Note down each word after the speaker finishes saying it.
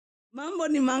Mambo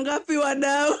ni mangapi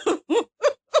wadau?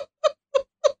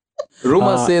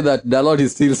 Rumors say that Dalot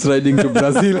is still sliding to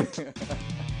Brazil.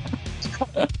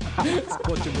 It's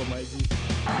Portugal, my G.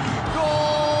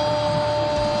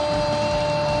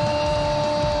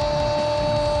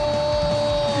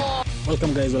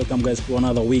 Welcome guys to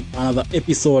another week, another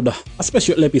episode, a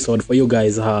special episode for you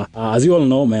guys. As you all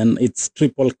know, man, it's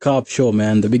Triple Cup show,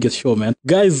 man, the biggest show, man.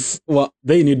 Guys, well,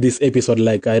 they need this episode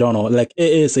like, I don't know, like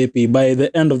ASAP by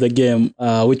the end of the game,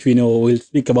 which we know we'll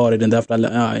speak about it in the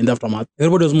aftermath.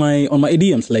 Everybody was on my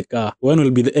DMs like, when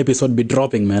will be the episode be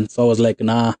dropping, man? So I was like,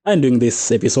 nah, I'm doing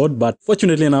this episode, but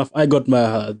fortunately enough, I got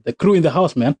the crew in the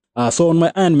house, man. So on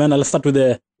my end, man, I'll start with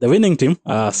the winning team.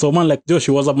 So man like Josh,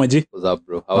 what's up, my G? What's up,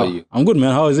 bro? How are you? I'm good,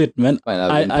 man. How is it, man?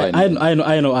 Fine, fine. I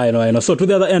know. So to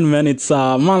the other end, man, it's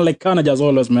man like Canada as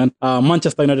always, man.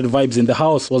 Manchester United vibes in the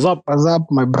house. What's up? What's up,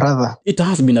 my brother? It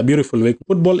has been a beautiful week.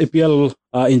 Football, EPL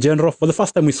in general. For the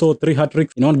first time, we saw 3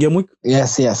 hat-tricks in one game week.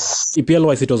 Yes.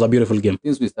 EPL-wise, it was a beautiful game.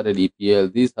 Since we started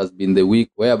EPL, this has been the week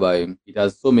whereby it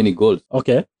has so many goals.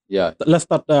 Okay. Yeah. Let's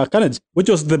start, Kanaj. Which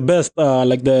was the best,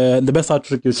 the best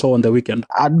hat-trick you saw on the weekend?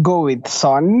 I'd go with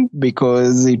Son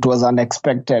because it was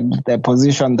unexpected, the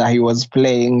position that he was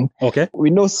playing. Okay. We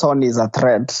know Son is a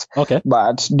threat. Okay.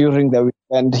 But during the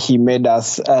weekend, he made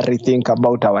us rethink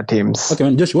about our teams. Okay,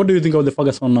 man. Josh, what do you think of the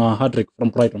Ferguson hat-trick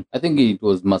from Brighton? I think it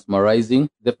was mesmerizing.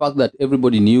 The fact that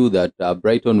everybody knew that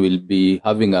Brighton will be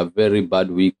having a very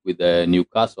bad week with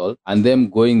Newcastle, and them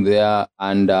going there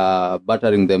and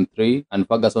battering them 3, and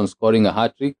Ferguson scoring a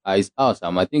hat-trick is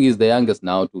awesome. I think he's the youngest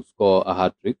now to score a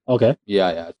hat-trick. Okay.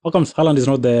 Yeah. How comes Haaland is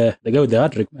not the guy with the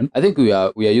hat-trick, man? I think we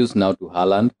are used now to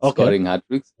Haaland scoring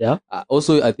hat-tricks. Yeah.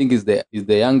 Also, I think he's the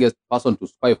youngest person to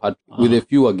score hat-trick with a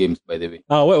fewer games, by the way.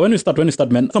 When we start,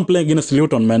 man, some playing against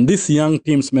Luton, man. These young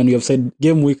teams, man, you have said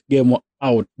game week, game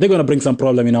out. They're gonna bring some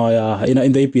problem in our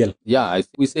in the EPL. Yeah,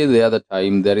 we say the other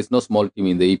time there is no small team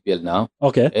in the EPL now.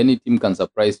 Okay. Any team can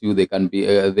surprise you. They can be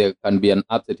there can be an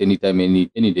upset anytime, any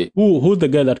day. Who's the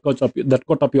guy that caught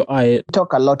up your eye? We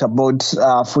talk a lot about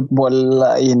football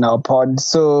in our pod.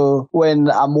 So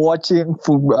when I'm watching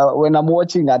football, when I'm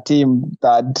watching a team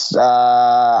that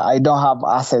I don't have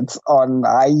assets on,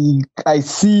 I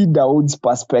see Dawood's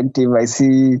perspective. I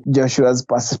see Joshua's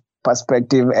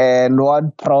perspective, and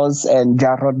Ward Prowse and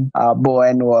Jarrod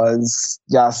Bowen was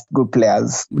just good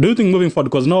players. Do you think moving forward,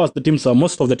 because now as the teams are,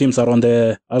 most of the teams are on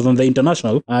the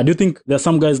international, do you think there are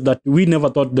some guys that we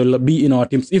never thought they'll be in our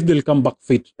teams if they'll come back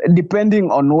fit? Depending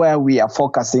on where we are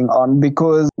focusing on,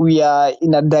 because we are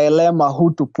in a dilemma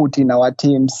who to put in our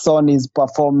team. Son is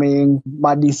performing,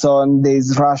 Maddison,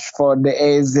 there's Rashford,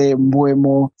 Eze,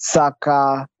 Mbeumo,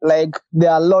 Saka. Like,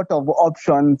 there are a lot of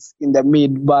options in the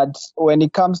mid, but when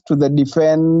it comes to the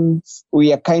defense,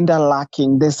 we are kind of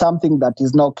lacking. There's something that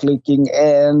is not clicking,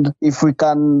 and if we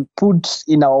can put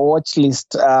in our watch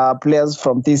list players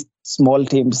from these small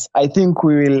teams, I think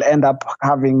we will end up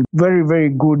having very, very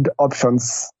good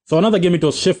options. So another game, it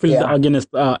was Sheffield against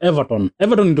Everton.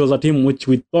 Everton, it was a team which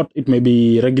we thought it may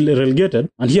be relegated.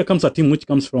 And here comes a team which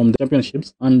comes from the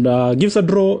championships and gives a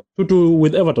draw 2-2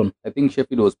 with Everton. I think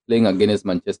Sheffield was playing against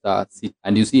Manchester City.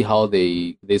 And you see how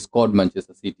they scored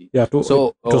Manchester City. Yeah, it was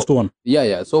 2-1.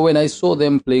 Yeah. So when I saw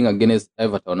them playing against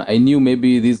Everton, I knew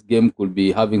maybe this game could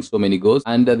be having so many goals.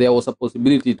 And there was a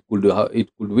possibility it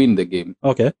could win the game.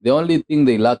 Okay. The only thing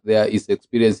they lack there is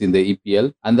experience in the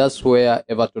EPL. And that's where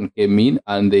Everton came in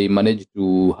and they managed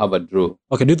to have a draw.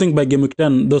 Okay, do you think by game week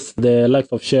 10, the likes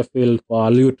of Sheffield,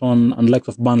 Luton, and likes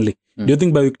of Burnley, do you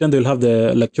think by week 10 they'll have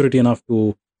the maturity enough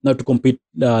to compete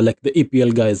like the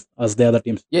EPL guys as the other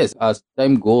teams? Yes, as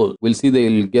time goes, we'll see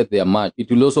they'll get their match.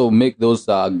 It will also make those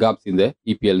gaps in the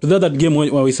EPL. So that game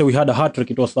when we say we had a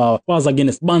hat-trick, it was Spurs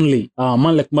against Burnley.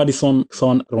 Man like Maddison,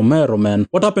 Son, Romero, man.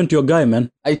 What happened to your guy, man?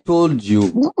 I told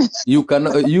you,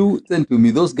 you sent to me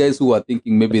those guys who are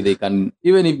thinking maybe they can,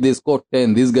 even if they score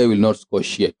 10, this guy will not score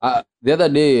shit. The other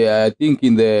day, I think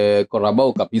in the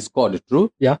Carabao Cup, he scored,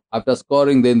 true? Yeah. After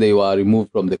scoring, then they were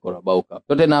removed from the Carabao Cup.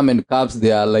 Tottenham and Caps,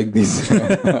 they are like this.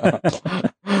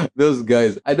 Those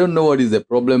guys. I don't know what is the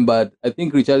problem, but I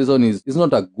think Richarlison is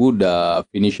not a good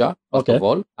finisher, first of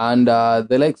all. And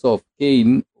the likes of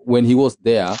Kane, when he was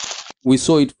there, we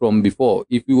saw it from before.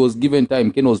 If he was given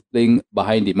time, Kane was playing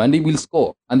behind him and he will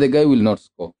score and the guy will not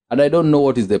score. And I don't know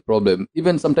what is the problem.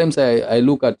 Even sometimes I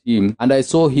look at him and I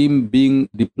saw him being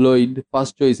deployed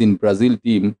first choice in Brazil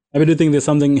team. I do think there's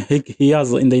something he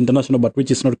has in the international, but which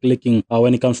is not clicking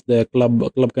when it comes to the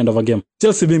club kind of a game.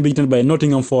 Chelsea being beaten by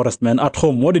Nottingham Forest, man, at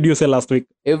home. What did you say last week?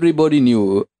 Everybody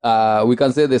knew. We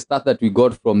can say the start that we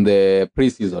got from the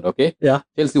preseason, okay? Yeah.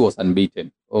 Chelsea was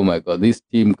unbeaten. oh my God, this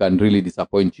team can really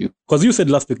disappoint you. Because you said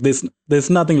last week there's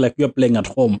nothing like you're playing at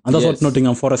home, and that's what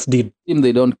Nottingham Forest did. Team,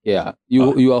 they don't care.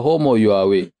 You are home or you are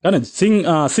away. Can sing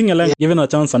a line, given a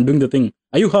chance and doing the thing.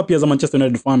 Are you happy as a Manchester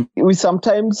United fan? We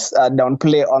sometimes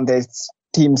downplay on this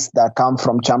teams that come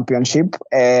from championship,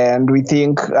 and we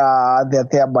think they're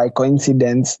there by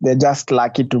coincidence. They're just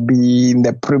lucky to be in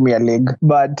the Premier League.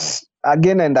 But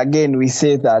again and again, we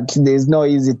say that there's no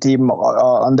easy team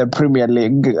on the Premier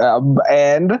League.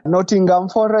 And Nottingham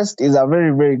Forest is a very,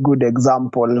 very good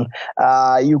example.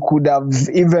 You could have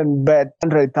even bet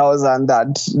 100,000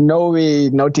 that no way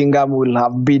Nottingham will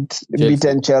have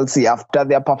beaten Chelsea after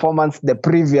their performance the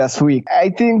previous week. I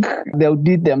think they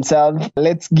did themselves.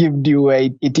 Let's give due where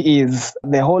it is.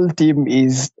 The whole team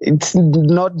it's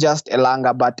not just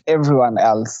Elanga, but everyone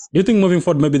else. Do you think moving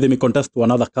forward, maybe they may contest to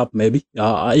another cup, maybe?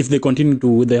 If they continue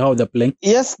to how they're playing?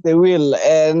 Yes, they will.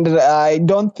 And I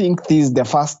don't think this is the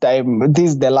first time,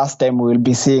 this is the last time we'll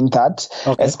be seeing that.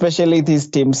 Okay. Especially these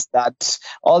teams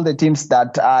all the teams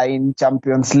that are in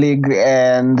Champions League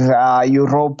and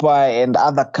Europa and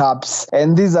other cups.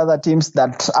 And these other teams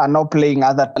that are not playing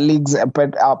other leagues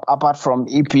apart from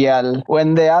EPL.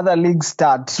 When the other leagues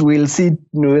start, we'll see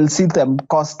them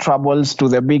cause troubles to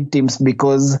the big teams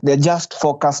because they're just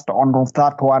focused on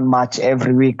that one match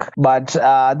every week. But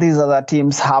these other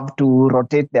teams have to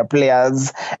rotate their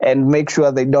players and make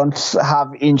sure they don't have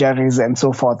injuries and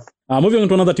so forth. Moving on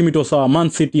to another team, it was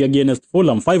Man City against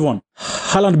Fulham, 5-1.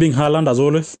 Haaland being Haaland as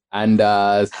always. And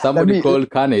somebody called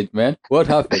Carnage, man. What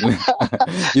happened?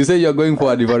 You say you're going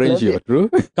for a differential, true?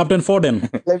 Captain Foden.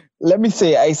 Let me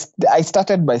say, I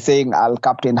started by saying I'll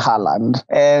captain Haaland.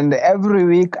 And every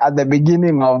week at the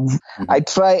beginning I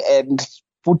try and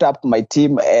put up my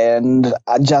team and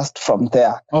adjust from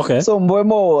there. Okay. So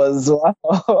Mbeumo was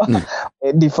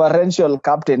a differential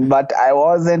captain, but I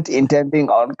wasn't intending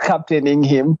on captaining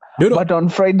him. But on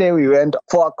Friday we went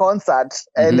for a concert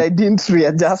and I didn't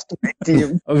readjust my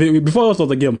team. Before I started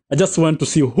the game, I just went to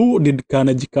see who did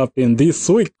Carnage captain this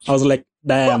week. I was like,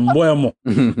 damn, Mbeumo.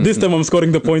 This time I'm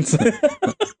scoring the points.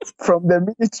 From the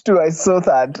minute two, I saw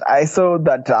that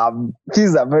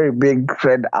he's a very big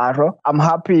red arrow. I'm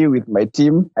happy with my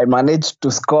team. I managed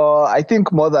to score, I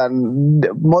think, more than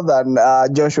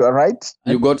Joshua, right?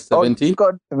 You got 70? I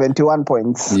got 71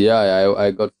 points. Yeah, I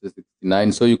got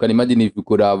 69. So you can imagine if you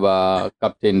could have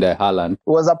captained Haaland. It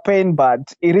was a pain,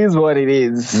 but it is what it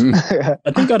is.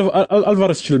 I think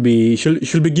Alvarez should be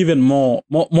given more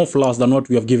flowers than what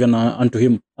we have given unto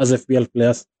him as FPL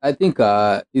players. I think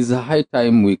it's a high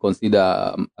time we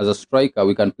consider as a striker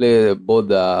we can play both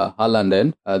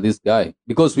Haaland and this guy,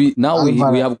 because we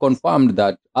have confirmed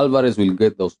that Alvarez will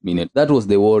get those minutes. That was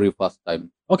the worry first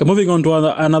time. Okay, moving on to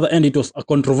another end, it was a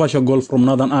controversial goal from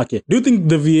Nathan Ake. Do you think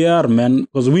the VAR, man,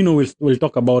 because we know we'll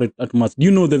talk about it at much. Do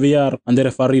you know the VAR and the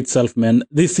referee itself, man?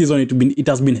 This season it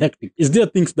has been hectic. Is there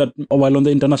things that while on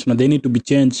the international they need to be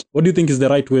changed? What do you think is the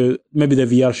right way maybe the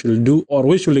VAR should do, or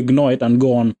we should ignore it and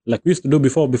go on like we used to do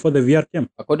before the VAR came?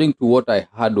 According to what I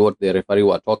heard, what the referee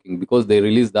were talking, because they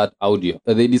released that audio,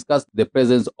 they discussed the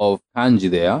presence of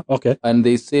Kanji there. Okay. And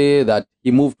they say that he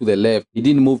moved to the left, he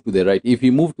didn't move to the right. If he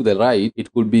moved to the right,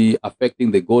 it could be affecting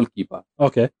the goalkeeper.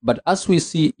 Okay. But as we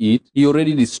see it, he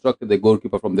already distracted the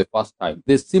goalkeeper from the first time.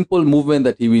 The simple movement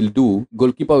that he will do,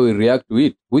 goalkeeper will react to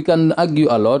it. We can argue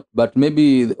a lot, but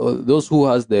maybe those who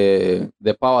has the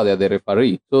power, they're the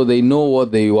referee. So they know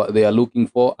what they are looking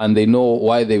for, and they know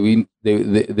why they win.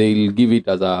 They'll give it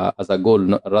as a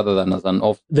goal rather than as an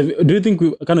off. Do you think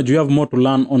do you have more to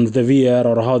learn on the VAR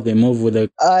or how they move with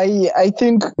it? I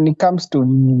think when it comes to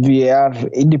VAR,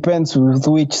 it depends with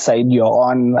which side you're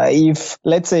on. If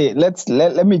let's say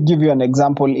let me give you an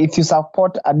example. If you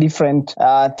support a different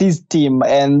this team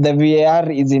and the VAR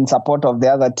is in support of the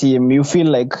other team, you feel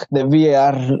like the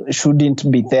VAR shouldn't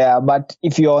be there. But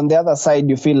if you're on the other side,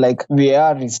 you feel like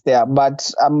VAR is there.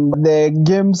 But the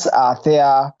games are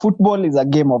there. Football is a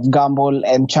game of gamble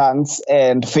and chance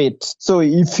and fate. So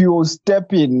if you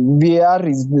step in, VAR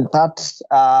is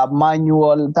that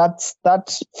manual,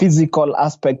 that physical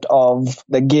aspect of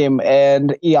the game,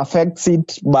 and it affects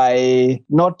it by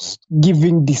not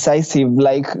giving decisive,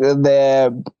 like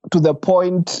to the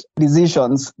point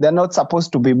decisions. They're not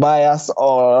supposed to be biased,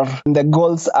 or the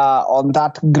goals are on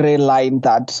that gray line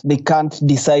that they can't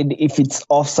decide if it's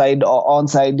offside or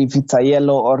onside, if it's a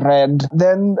yellow or red.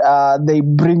 Then they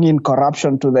bring in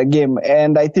corruption to the game,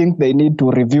 and I think they need to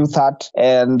review that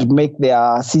and make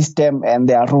their system and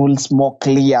their rules more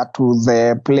clear to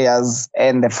the players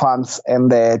and the fans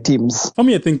and the teams. For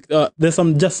me, I think there's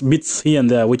some just bits here and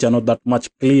there which are not that much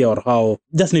clear, or how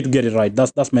just need to get it right.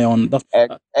 That's my own.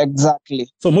 Exactly.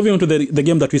 So moving on to the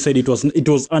game that we said it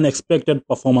was unexpected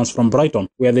performance from Brighton,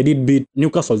 where they did beat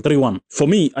Newcastle 3-1. For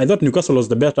me, I thought Newcastle was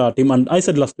the better team, and I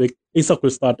said last week Isak will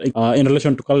start in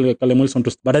relation to Callum Wilson.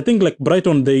 But I think like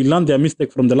Brighton, they learned their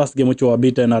mistake from the last game, which were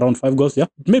beaten around 5 goals. Yeah,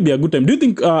 it may be a good time. Do you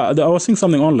think? I was seeing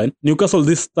something online. Newcastle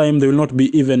this time they will not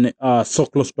be even so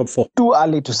close to top 4. Too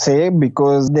early to say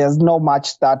because there's no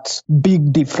much that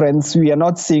big difference. We are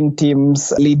not seeing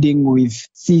teams leading with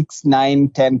 6, 9,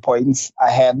 10 points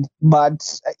ahead.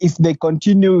 But if they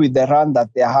continue with the run that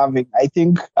they're having, I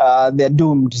think they're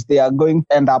doomed. They are going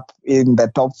to end up in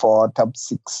the top 4, top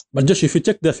 6. But Josh, if you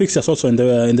check their fixtures also in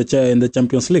the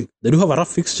Champions League, they do have a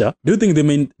rough fixture. Do you think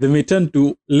they may tend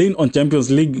to lean on Champions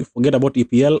League, forget about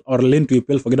EPL, or lean to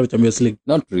EPL, forget about Champions League?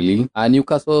 Not really.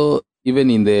 Newcastle, even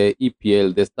in the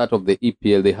EPL, the start of the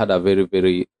EPL, they had a very,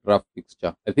 very rough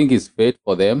fixture. I think it's fate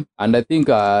for them. And I think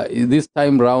this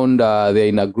time round, they're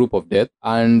in a group of death.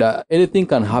 And anything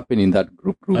can happen in that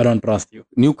group. I don't trust you.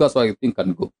 Newcastle, I think,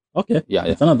 can go. Okay. Yeah.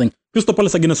 That's another thing. Crystal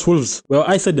Palace against Wolves. Well,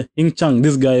 I said Hing Chang,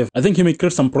 this guy, I think he may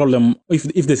create some problem if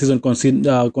the season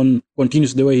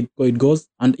continues the way it goes,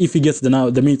 and if he gets the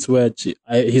minutes where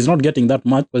he's not getting that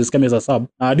much because he's coming as a sub.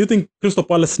 Do you think Crystal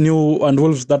Palace knew and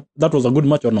Wolves that was a good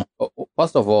match or no?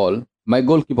 First of all, my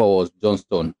goalkeeper was John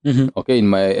Stone, okay, in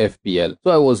my FPL.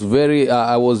 So I was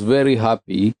very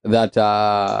happy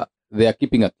that they are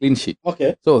keeping a clean sheet.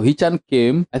 Okay. So Hichan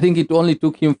came. I think it only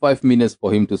took him 5 minutes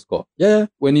for him to score. Yeah.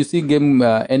 When you see game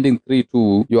ending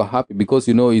 3-2, you're happy because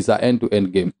you know it's an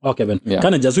end-to-end game. Okay, Ben. Yeah.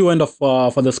 Can I just rewind off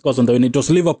for the scores on the win? It was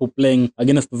Liverpool playing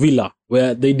against Villa,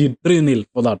 where they did 3-0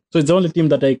 for that. So it's the only team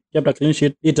that I kept a clean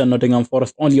sheet. It and Nottingham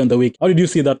Forest only on the week. How did you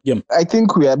see that game? I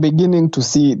think we are beginning to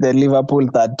see the Liverpool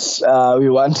that we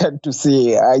wanted to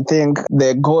see. I think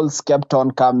the goals kept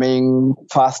on coming.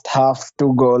 First half,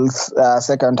 2 goals.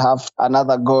 Second half,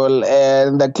 another goal.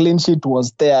 And the clean sheet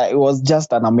was there. It was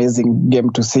just an amazing game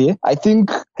to see. I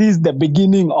think this is the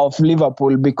beginning of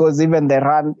Liverpool because even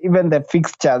the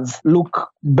fixtures look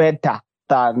better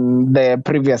than the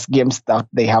previous games that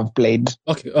they have played.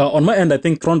 Okay, on my end, I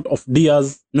think front of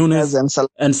Diaz, Nunes,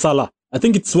 and Salah. I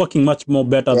think it's working much more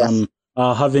better than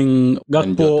having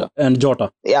Gakpo and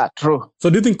Jota. Yeah, true. So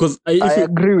do you think, because I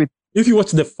agree with if you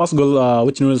watch the first goal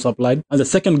which Nunes applied and the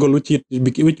second goal which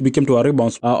became to a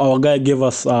rebound, our guy gave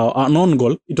us an own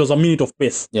goal. It was a minute of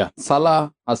pace. Yeah,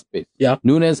 Salah has pace. Yeah,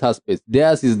 Nunes has pace.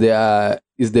 Diaz is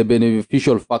the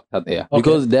beneficial factor there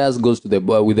because Diaz goes to the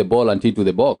with the ball until to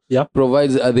the box. Yeah,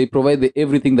 they provide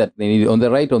everything that they need on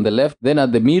the right, on the left. Then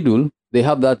at the middle, they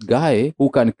have that guy who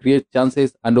can create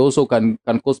chances and also can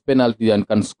cause penalty and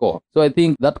can score. So I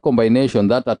think that combination,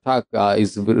 that attack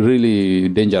is really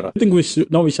dangerous. I think it's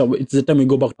the time we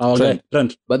go back to our guy,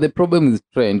 Trent. But the problem is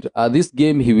Trent. This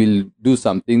game he will do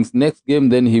some things. Next game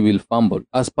then he will fumble.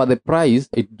 As per the price,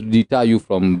 it deter you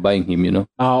from buying him, you know.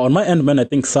 On my end, man, I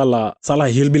think Salah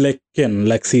he'll be like Ken,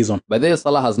 like season. But there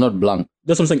Salah has not blanked.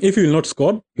 That's what I'm saying. If he will not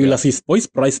score, he will assist. For his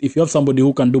price, if you have somebody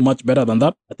who can do much better than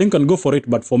that, I think you can go for it.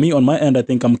 But for me, on my end, I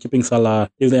think I'm keeping Salah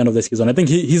till the end of the season. I think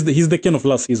he's the Ken of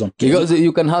last season. Because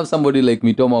you can have somebody like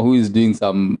Mitoma who is doing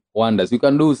some wonders. You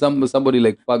can do somebody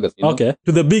like Fergus. You know? Okay.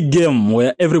 To the big game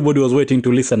where everybody was waiting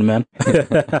to listen, man.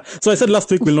 So I said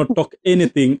last week we'll not talk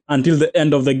anything until the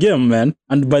end of the game, man.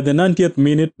 And by the 90th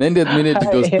minute,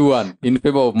 it was 2-1 in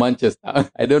favor of Manchester.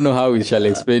 I don't know how we shall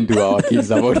explain to our kids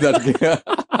about that game.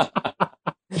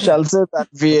 Shall say that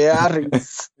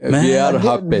VAR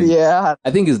happened. VAR.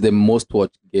 I think it's the most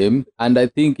watched game, and I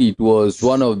think it was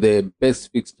one of the best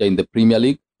fixture in the Premier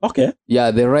League. Okay. Yeah,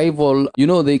 the rival,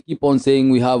 they keep on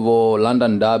saying we have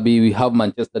London Derby, we have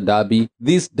Manchester Derby.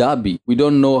 This Derby, we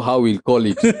don't know how we'll call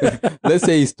it. Let's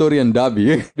say historian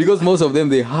Derby. Because most of them,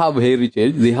 they have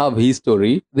heritage, they have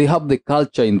history, they have the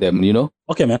culture in them,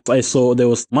 Okay, man. I saw there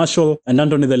was Marshall and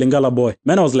Anthony the Lingala boy.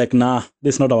 Man, I was like, nah,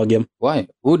 this is not our game. Why?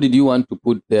 Who did you want to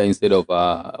put there instead of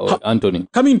Anthony?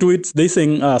 Coming to it, they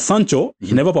saying Sancho,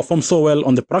 he never performed so well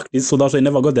on the practice, so that's why he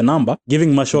never got the number.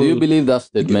 Giving Marshall... Do you believe that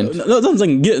statement? No, I'm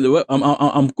saying,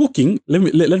 I'm cooking.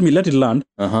 Let it land.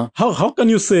 Uh-huh. How can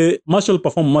you say Marshall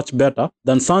performed much better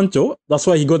than Sancho? That's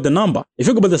why he got the number. If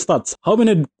you go by the stats, how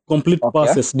many complete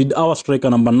passes did our striker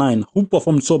number 9, who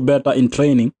performed so better in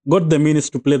training, got the minutes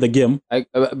to play the game?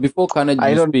 Before Carnage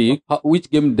speak, which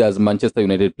game does Manchester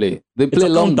United play? They play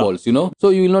long balls, So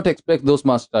you will not expect those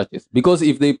mass touches. Because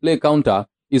if they play counter,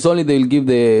 it's only they'll give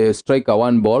the striker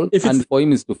one ball and for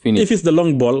him is to finish. If it's the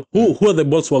long ball, who are the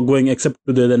balls who are going except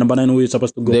to the number 9 who is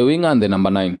supposed to go? The winger and the number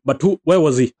 9. But where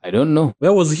was he? I don't know.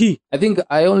 Where was he? I think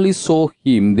I only saw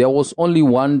him. There was only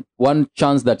one one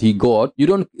chance that he got, you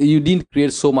didn't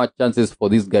create so much chances for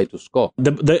this guy to score.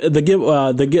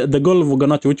 The goal of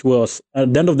Garnacho, which was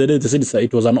at the end of the day, they said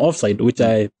it was an offside, which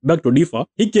I beg to differ.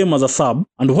 He came as a sub,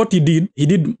 and what he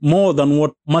did more than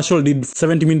what Marshall did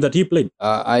 70 minutes that he played.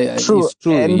 True. It's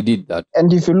true, he did that.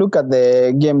 And if you look at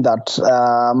the game that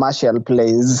Marshall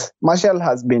plays, Marshall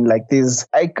has been like this.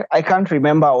 I can't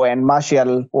remember when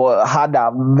Marshall had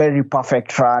a very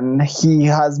perfect run. He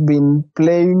has been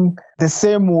playing the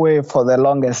same way for the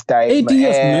longest time. 8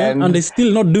 years, man, and he's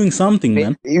still not doing something,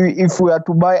 man. If we are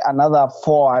to buy another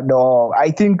forward, or I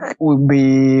think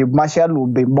Marshall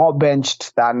would be more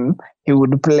benched than he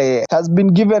would play. Has been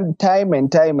given time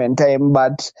and time,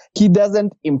 but he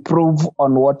doesn't improve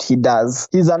on what he does.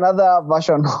 He's another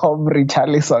version of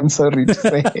Richarlison, sorry to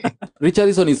say.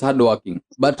 Richarlison is hardworking,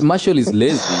 but Marshall is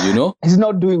lazy, you know? He's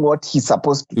not doing what he's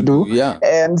supposed to do. Yeah.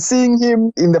 And seeing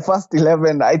him in the first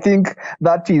 11, I think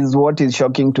that is what is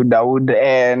shocking to Dawood,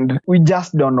 and we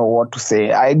just don't know what to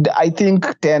say. I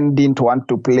think 10 didn't want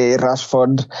to play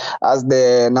Rashford as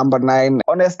the number 9.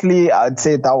 Honestly, I'd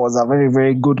say that was a very,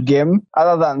 very good game.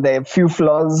 Other than the few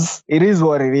flaws, it is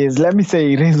what it is. Let me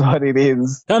say it is what it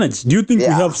is. Carnage, do you think we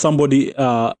have somebody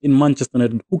in Manchester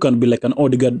United who can be like an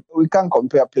Odegaard? We can't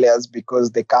compare players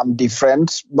because they come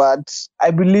different, but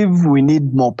I believe we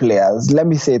need more players. Let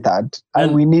me say that.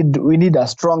 And we need a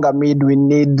stronger mid. We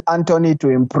need Anthony to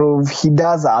improve. He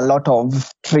does a lot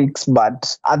of tricks,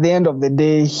 but at the end of the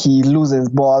day, he loses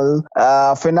ball.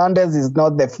 Fernandes is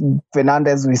not the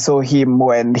Fernandes we saw him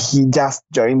when he just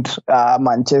joined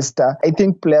Manchester. I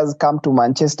think players come to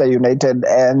Manchester United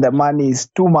and the money is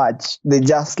too much. They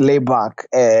just lay back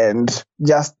and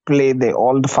just play the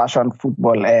old-fashioned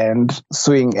football and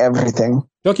swing everything.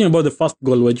 Talking about the first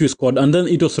goal which we scored, and then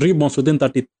it was rebounds within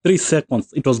 33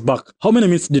 seconds. It was back. How many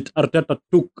minutes did Arteta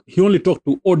took? He only talked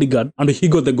to Odegaard and he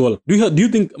got the goal. Do you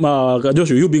think,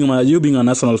 Joshua, you being an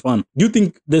Arsenal fan, do you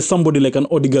think there's somebody like an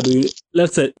Odegaard?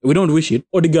 Let's say we don't wish it.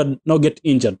 Odegaard now get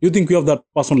injured. Do you think you have that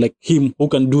person like him who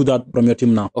can do that from your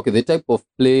team now? Okay, the type of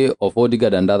play of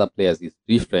Odegaard and other players is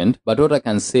different. But what I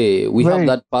can say, we have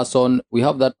that person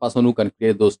who can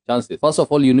create those chances. First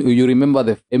of all, you remember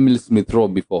the Emil Smith-Rowe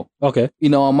before. Okay.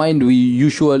 In our mind, we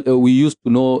used to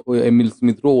know Emil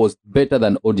Smith-Rowe was better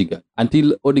than Odegaard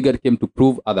until Odegaard came to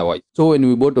prove otherwise. So when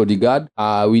we bought Odegaard,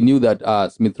 we knew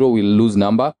that Smith-Rowe will lose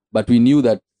number, but we knew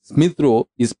that Smith-Rowe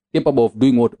is capable of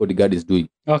doing what Odegaard is doing.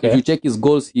 Okay. If you check his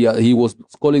goals, he was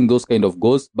scoring those kind of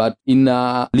goals, but in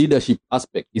a leadership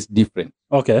aspect, it's different.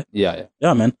 Okay. Yeah,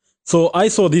 man. So I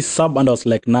saw this sub and I was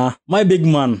like, nah, my big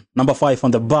man, number 5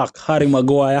 on the back, Harry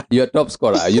Maguire. Your top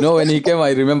scorer. You know, when he came,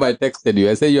 I remember I texted you.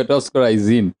 I said, your top scorer is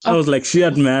in. I was like,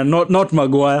 shit, man, not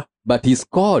Maguire. But he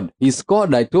scored.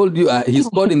 I told you, he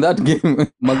scored in that game.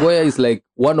 Maguire is like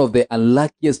one of the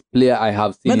unluckiest player I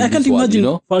have seen. Man, I can't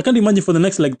imagine for the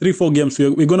next like 3-4 games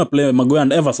we're gonna play Maguire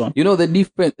and Everson. You know, the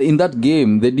difference in that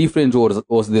game, the difference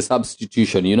was the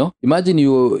substitution. You know, imagine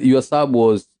your sub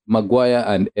was Maguire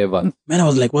and Evans. Man, I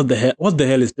was like, what the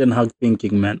hell is Ten Hag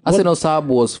thinking, man? Arsenal sub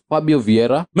was Fabio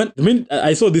Vieira. Man,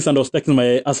 I saw this and I was texting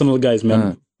my Arsenal guys,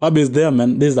 man. Fabio is there,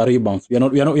 man. This is a rebound. We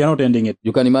are not ending it.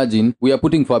 You can imagine, we are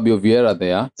putting Fabio Vieira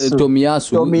there.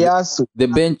 Tomiyasu. The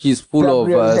bench is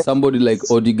full of somebody like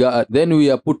Odegaard. Then we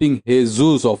are putting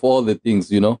Jesus of all the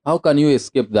things, you know. How can you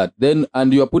escape that?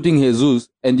 And you are putting Jesus,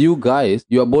 and you guys,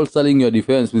 you are bolstering your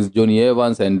defense with Johnny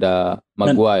Evans and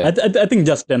Maguire. Man, I think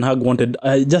just Ten Hag wanted.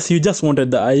 He just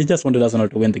wanted Arsenal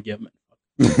to win the game, man.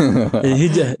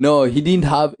 No, he didn't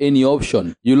have any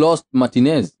option. You lost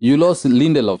Martinez. You lost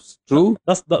Lindelof. True.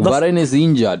 Varane is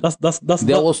injured.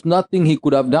 There was nothing he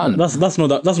could have done. That's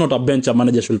not a bench a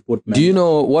manager should put, man. Do you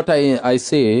know what I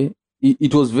say?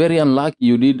 It was very unlucky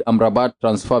you did Amrabat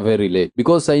transfer very late,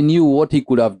 because I knew what he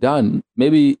could have done.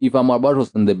 Maybe if Amrabat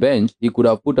was on the bench, he could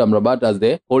have put Amrabat as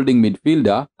the holding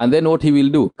midfielder, and then what he will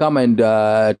do? Come and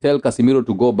tell Casemiro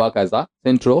to go back as a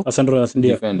central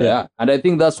defender. Yeah. And I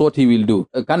think that's what he will do.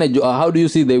 How do you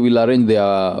see they will arrange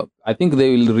their... I think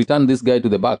they will return this guy to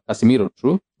the back, Casemiro,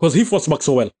 true? Because he fought back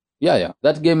so well. Yeah.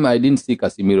 That game, I didn't see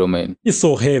Casemiro, man. He's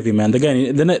so heavy, man. The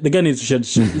guy needs to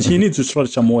he needs to stretch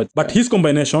some weight. But his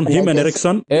combination, him and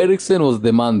Eriksen. Eriksen was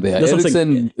the man there.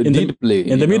 Eriksen did play.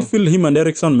 In the midfield, him and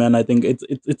Eriksen, man, I think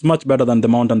it's much better than the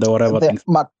Mount and the whatever things.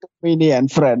 McTominay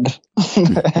and Fred.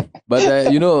 But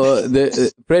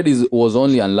Fred was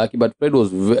only unlucky, but Fred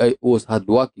was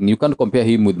hardworking. You can't compare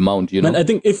him with Mount. Man, I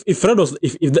think if Fred was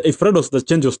if Fred was the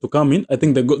change was to come in, I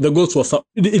think the goals was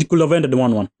it could have ended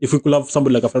 1-1 if we could have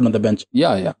somebody like a Fred on the bench.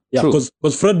 Yeah.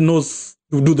 Because Fred knows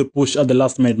to do the push at the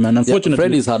last minute, man. Unfortunately,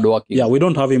 Fred is hardworking. Yeah, we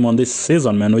don't have him on this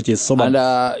season, man, which is so bad.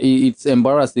 And it's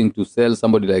embarrassing to sell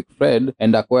somebody like Fred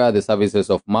and acquire the services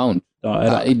of Mount.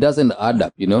 It doesn't add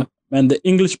up, Man, the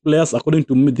English players, according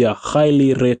to me, they are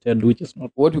highly rated, which is not...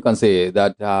 What you can say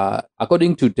that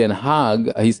according to Ten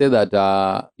Hag, he said that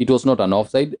it was not an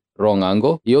offside, wrong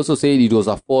angle. He also said it was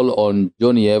a fall on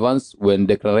Johnny Evans when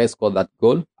Declan Rice scored that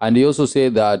goal. And he also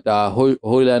said that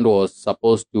Hoyland was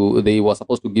supposed to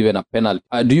given a penalty.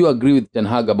 Do you agree with Ten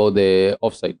Hag about the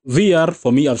offside? VR,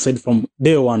 for me, I've said from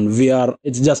day one, VR,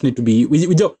 it just need to be...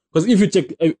 Because if you check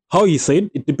how he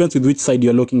said, it depends with which side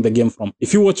you're looking the game from.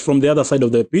 If you watch from the other side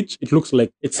of the pitch, it looks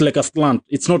like it's like a slant.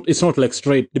 It's not like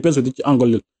straight. Depends with which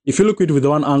angle. If you look at it with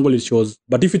one angle, it shows.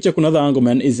 But if you check another angle,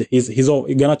 man, he's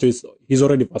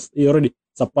already passed. He already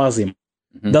surpassed him.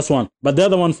 Mm-hmm. That's one. But the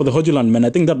other one for the Hoyland, man, I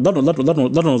think that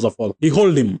one was a foul. He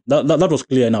held him. That was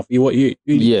clear enough. He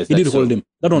did hold him.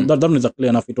 That one is clear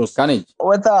enough. It was carnage.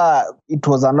 Whether it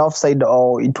was an offside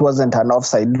or it wasn't an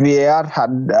offside, VAR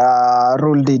had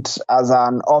ruled it as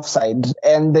an offside,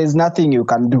 and there's nothing you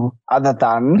can do other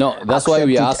than that's why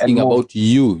we are asking about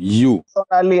you.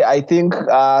 Personally, I think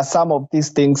some of these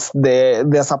things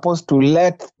they're supposed to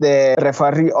let the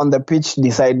referee on the pitch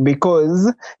decide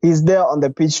because he's there on the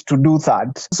pitch to do that.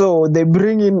 So they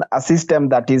bring in a system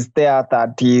that is there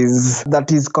that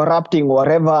is corrupting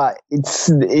whatever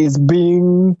is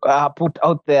being put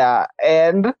out there.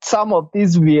 And some of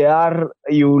these VR,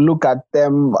 you look at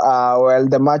them while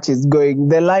the match is going,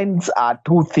 the lines are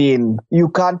too thin. You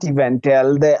can't even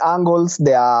tell the angles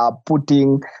they are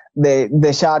putting.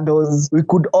 The shadows, we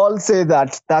could all say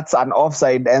that that's an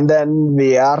offside, and then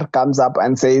VR comes up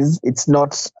and says it's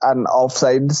not an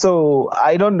offside. So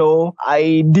I don't know.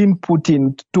 I didn't put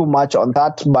in too much on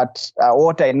that, but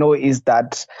what I know is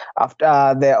that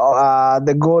after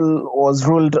the goal was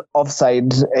ruled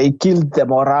offside, it killed the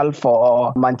morale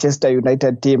for Manchester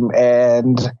United team,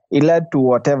 and it led to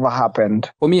whatever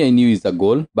happened. For me, I knew it's a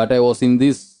goal, but I was in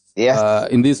this. Yes.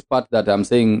 In this part that I'm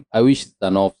saying, I wish it's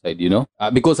an offside,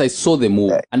 because I saw the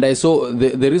move. And I saw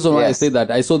the reason why I say that,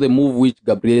 I saw the move which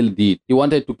Gabriel did. He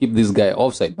wanted to keep this guy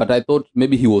offside, but I thought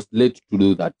maybe he was late to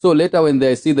do that. So later when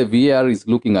they see the VAR is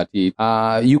looking at it,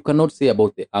 you cannot say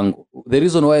about the angle. The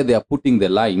reason why they are putting the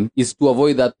line is to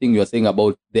avoid that thing you are saying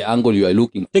about the angle you are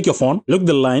looking. Take your phone, look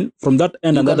the line from that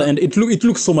end and the other end. It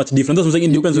looks so much different. That's what I'm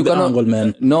saying. It depends on the angle,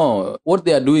 man. No, what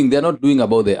they are doing, they are not doing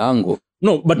about the angle.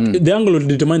 No, but the angle will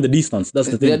determine the distance. That's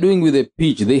the thing. They are doing with the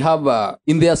pitch. They have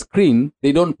in their screen.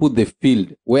 They don't put the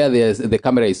field where the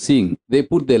camera is seeing. They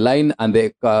put the line and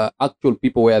the actual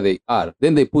people where they are.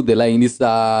 Then they put the line. It's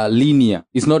linear.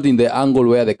 It's not in the angle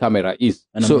where the camera is.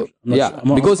 And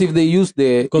because if they use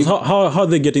because how are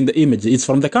they getting the image? It's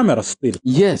from the camera still.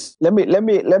 Yes. Let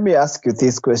me ask you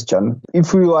this question: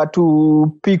 if we were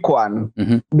to pick one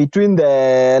between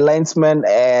the linesman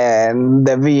and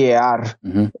the VAR,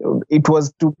 it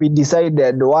was to be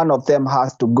decided one of them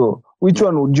has to go. Which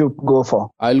one would you go for?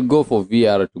 I'll go for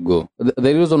VR to go.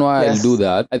 The reason why I'll do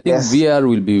that, I think VR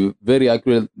will be very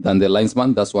accurate than the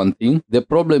linesman. That's one thing. The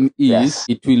problem is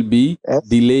it will be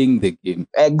delaying the game.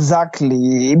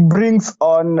 Exactly. It brings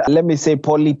on, let me say,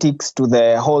 politics to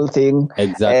the whole thing.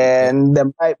 Exactly. And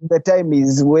the time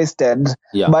is wasted.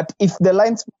 Yeah. But if the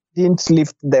linesman didn't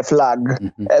lift the flag,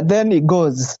 then he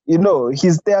goes.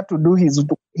 He's there to do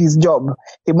his job.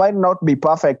 He might not be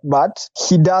perfect, but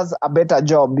he does a better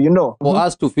job, For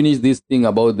us to finish this thing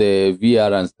about the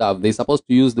VR and stuff, they're supposed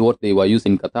to use what they were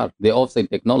using in Qatar, the offside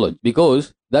technology,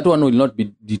 because that one will not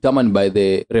be determined by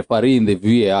the referee in the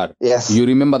VAR. Yes. You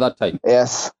remember that time?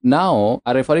 Yes. Now,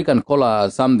 a referee can call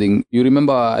something. You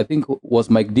remember, I think it was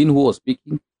Mike Dean who was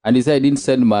speaking, and he said, I didn't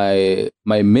send my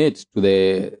mate to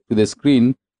the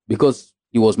screen because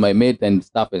he was my mate and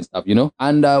stuff,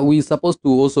 And we're supposed to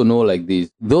also know like this.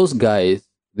 Those guys,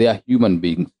 they are human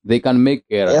beings. They can make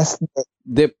errors.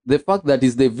 Yes. The fact that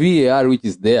it's the VAR which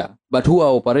is there, but who are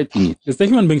operating it? It's the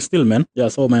human being still, man. Yeah,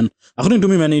 so man, according to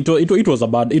me, man, it was a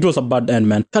bad end,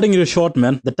 man. Cutting it short,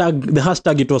 man. The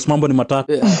hashtag, it was Mambo ni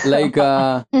Matatu.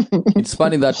 It's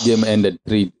funny that game ended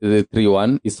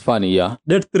 3-1. It's funny, yeah.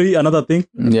 That 3, another thing.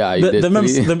 Yeah,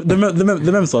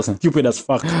 the memes was stupid as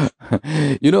fuck.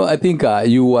 I think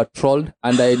you were trolled,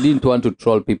 and I didn't want to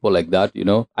troll people like that.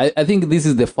 I think this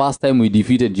is the first time we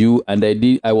defeated you, and I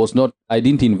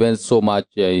didn't invest so much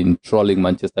in trolling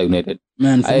Manchester United.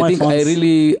 Man, for I my think fans, I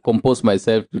really composed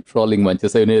myself to trolling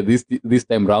Manchester United this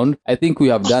time round. I think we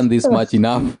have done this much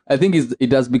enough. I think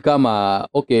it has become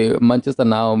okay. Manchester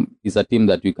now is a team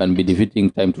that you can be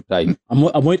defeating time to time. I'm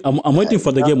waiting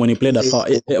for the game when he played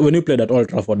at Old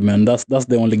Trafford, man. That's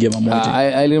the only game I'm waiting.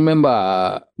 I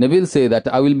remember Neville say that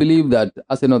I will believe that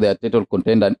Arsenal they are title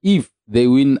contender if they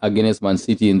win against Man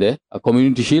City in the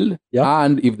Community Shield,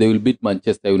 and if they will beat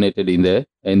Manchester United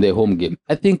in the home game.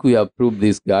 I think we have proved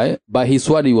this guy. By his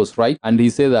word, he was right, and he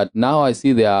said that now I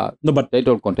see they are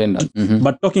title contenders.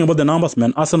 But talking about the numbers,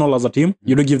 man, Arsenal as a team,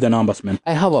 you do give the numbers, man.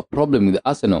 I have a problem with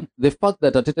Arsenal. The fact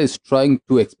that Arteta is trying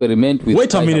to experiment with.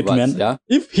 Wait a minute, man. Yeah?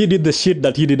 If he did the shit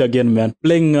that he did again, man,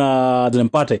 playing the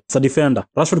Empate as a defender,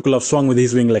 Rashford could have swung with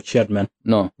his wing like shit, man.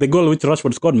 No, the goal which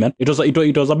Rashford scored, man, it was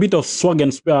a bit of swag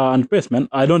and pace, man.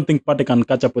 I don't think Partey can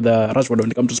catch up with Rashford when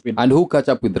it comes to speed. And who catch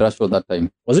up with Rashford that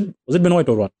time? Was it Ben White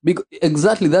or what?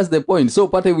 Exactly, that's the point. So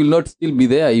Partey will not still be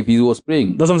there if he was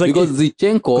playing. That's what I'm saying. Because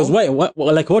Zinchenko. Because why?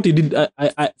 Like what he did,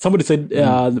 somebody said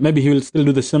maybe he will still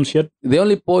do the same shit. The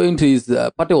only point is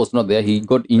Partey was not there. He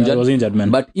got injured. He was injured, man.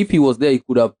 But if he was there, he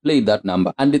could have played that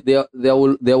number, and there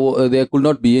could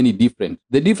not be any difference.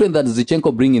 The difference that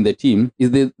Zinchenko bring in the team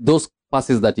is those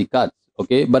passes that he cuts.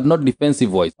 Okay, but not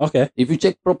defensive wise. Okay. If you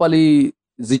check properly,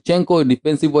 Zinchenko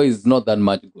defensive wise is not that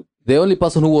much good. The only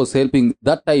person who was helping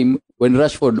that time when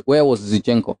Rashford, where was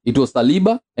Zinchenko? It was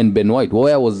Saliba and Ben White.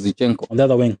 Where was Zinchenko? On the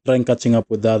other wing, trying catching up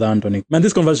with the other Anthony. Man,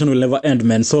 this conversation will never end,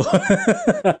 man. So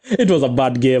it was a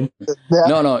bad game.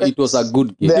 No, it was a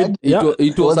good game.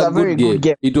 It was a good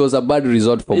game. It was a bad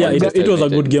result for Manchester it was a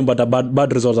good game, but a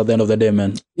bad result at the end of the day,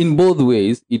 man. In both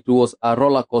ways, it was a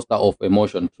roller coaster of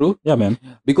emotion. True? Yeah, man.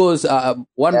 Because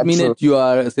one minute you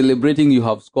are celebrating, you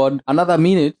have scored. Another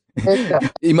minute,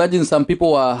 imagine some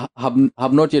people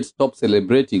have not yet stopped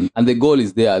celebrating and the goal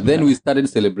is there. Then we started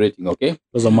celebrating, okay? It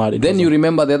was a mad. Then you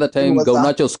remember the other time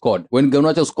Garnacho scored. When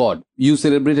Garnacho scored, you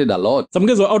celebrated a lot. Some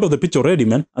guys were out of the pitch already,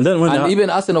 man. And then even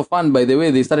Arsenal fan, by the way,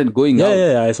 they started going out.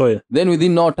 Yeah, I saw it. Then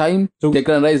within no time,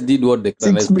 Declan Rice did what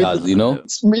Declan Rice does, you know?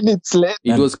 6 minutes late.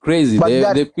 It was crazy.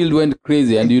 The field went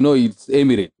crazy and it's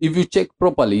Emirates. If you check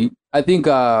properly, I think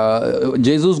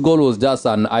Jesus' goal was just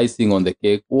an icing on the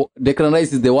cake. Declan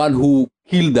Rice is the one who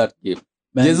killed that game.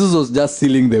 Man. Jesus was just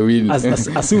sealing the win.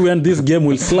 As we went, this game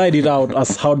will slide it out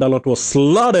as how Dalot was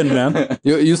slaughtered, man.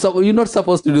 You're not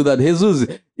supposed to do that.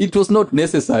 Jesus, it was not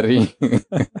necessary.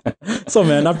 So,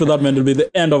 man, after that, man, it'll be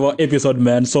the end of our episode,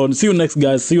 man. So, see you next,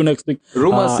 guys. See you next week.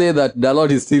 Rumors say that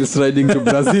Dalot is still sliding to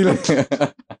Brazil.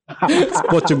 It's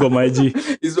Portugal, my G.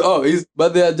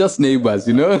 But they are just neighbors,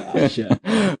 you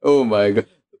know? Oh, my God.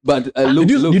 But look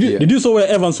here. Did you saw where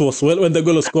Evans was when the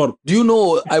goal was scored? Do you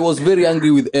know, I was very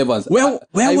angry with Evans. Where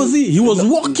was he? He was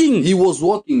walking. He was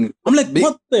walking. I'm like,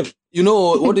 what the... You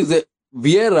know, what is it?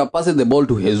 Vieira passes the ball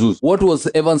to Jesus. What was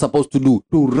Evans supposed to do?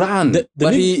 To run.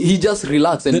 But he just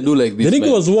relaxed and do like this. The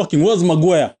nigga was walking. Where's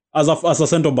Maguire? As a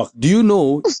centre back. Do you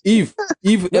know if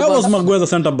where was Maguire as a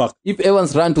centre back? If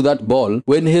Evans ran to that ball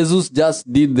when Jesus just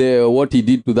did what he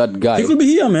did to that guy, he could be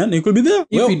here, man. He could be there.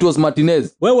 If it was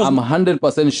Martinez, I'm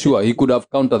 100% sure he could have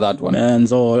countered that one. Man,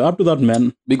 so up to that,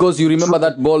 man. Because you remember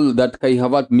that ball that Kai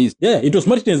Havertz missed. Yeah, it was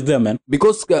Martinez there, man.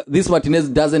 Because this Martinez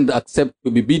doesn't accept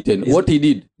to be beaten. What he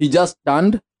did, he just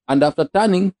turned, and after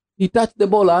turning, he touched the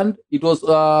ball and it was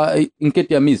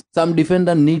Nketiah missed. Some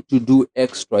defender need to do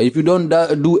extra. If you don't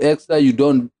do extra, you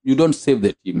don't save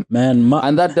the team. Man,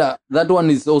 and that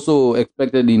one is also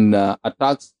expected in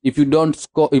attacks. If you don't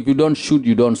score, if you don't shoot,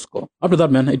 you don't score. After that,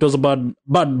 man, it was a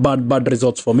bad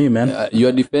results for me, man.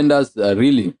 Your defenders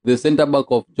really, the centre back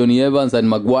of Johnny Evans and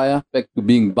Maguire, back to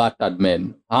being battered,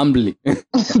 man. Humbly.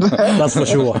 That's for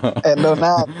sure.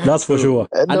 That's for sure.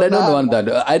 And I don't want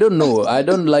that. I don't know. I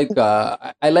don't like.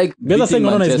 I like beating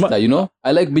Manchester. You know,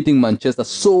 I like beating Manchester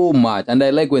so much, and I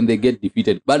like when they get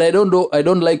defeated. But I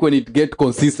don't like when it get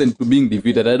consistent to being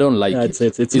defeated. I don't like it.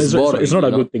 It's boring. It's not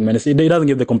a good thing, man. It doesn't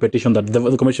give the competition that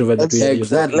the competition that we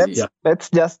exactly. Let's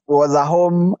just was a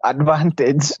home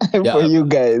advantage for you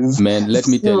guys. Man, let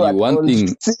me tell you one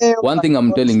thing. One thing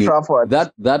I'm telling you,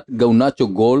 that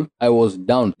Garnacho goal, I was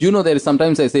down. You know, there is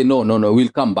sometimes I say no, we'll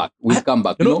come back. You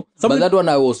know, but that one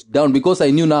I was down because I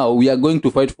knew now we are going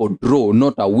to fight for draw,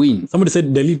 not a win. Somebody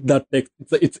said delete that text.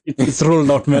 It's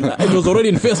rolled out, man. It was already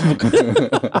in Facebook.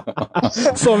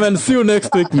 So, man, see you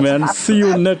next week, man. See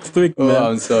you next week, man.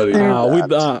 I'm sorry.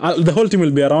 The whole team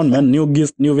will be around, man. New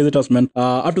guests, new visitors, man.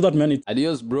 After that, man.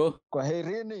 Adios, bro.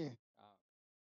 Kwaherini.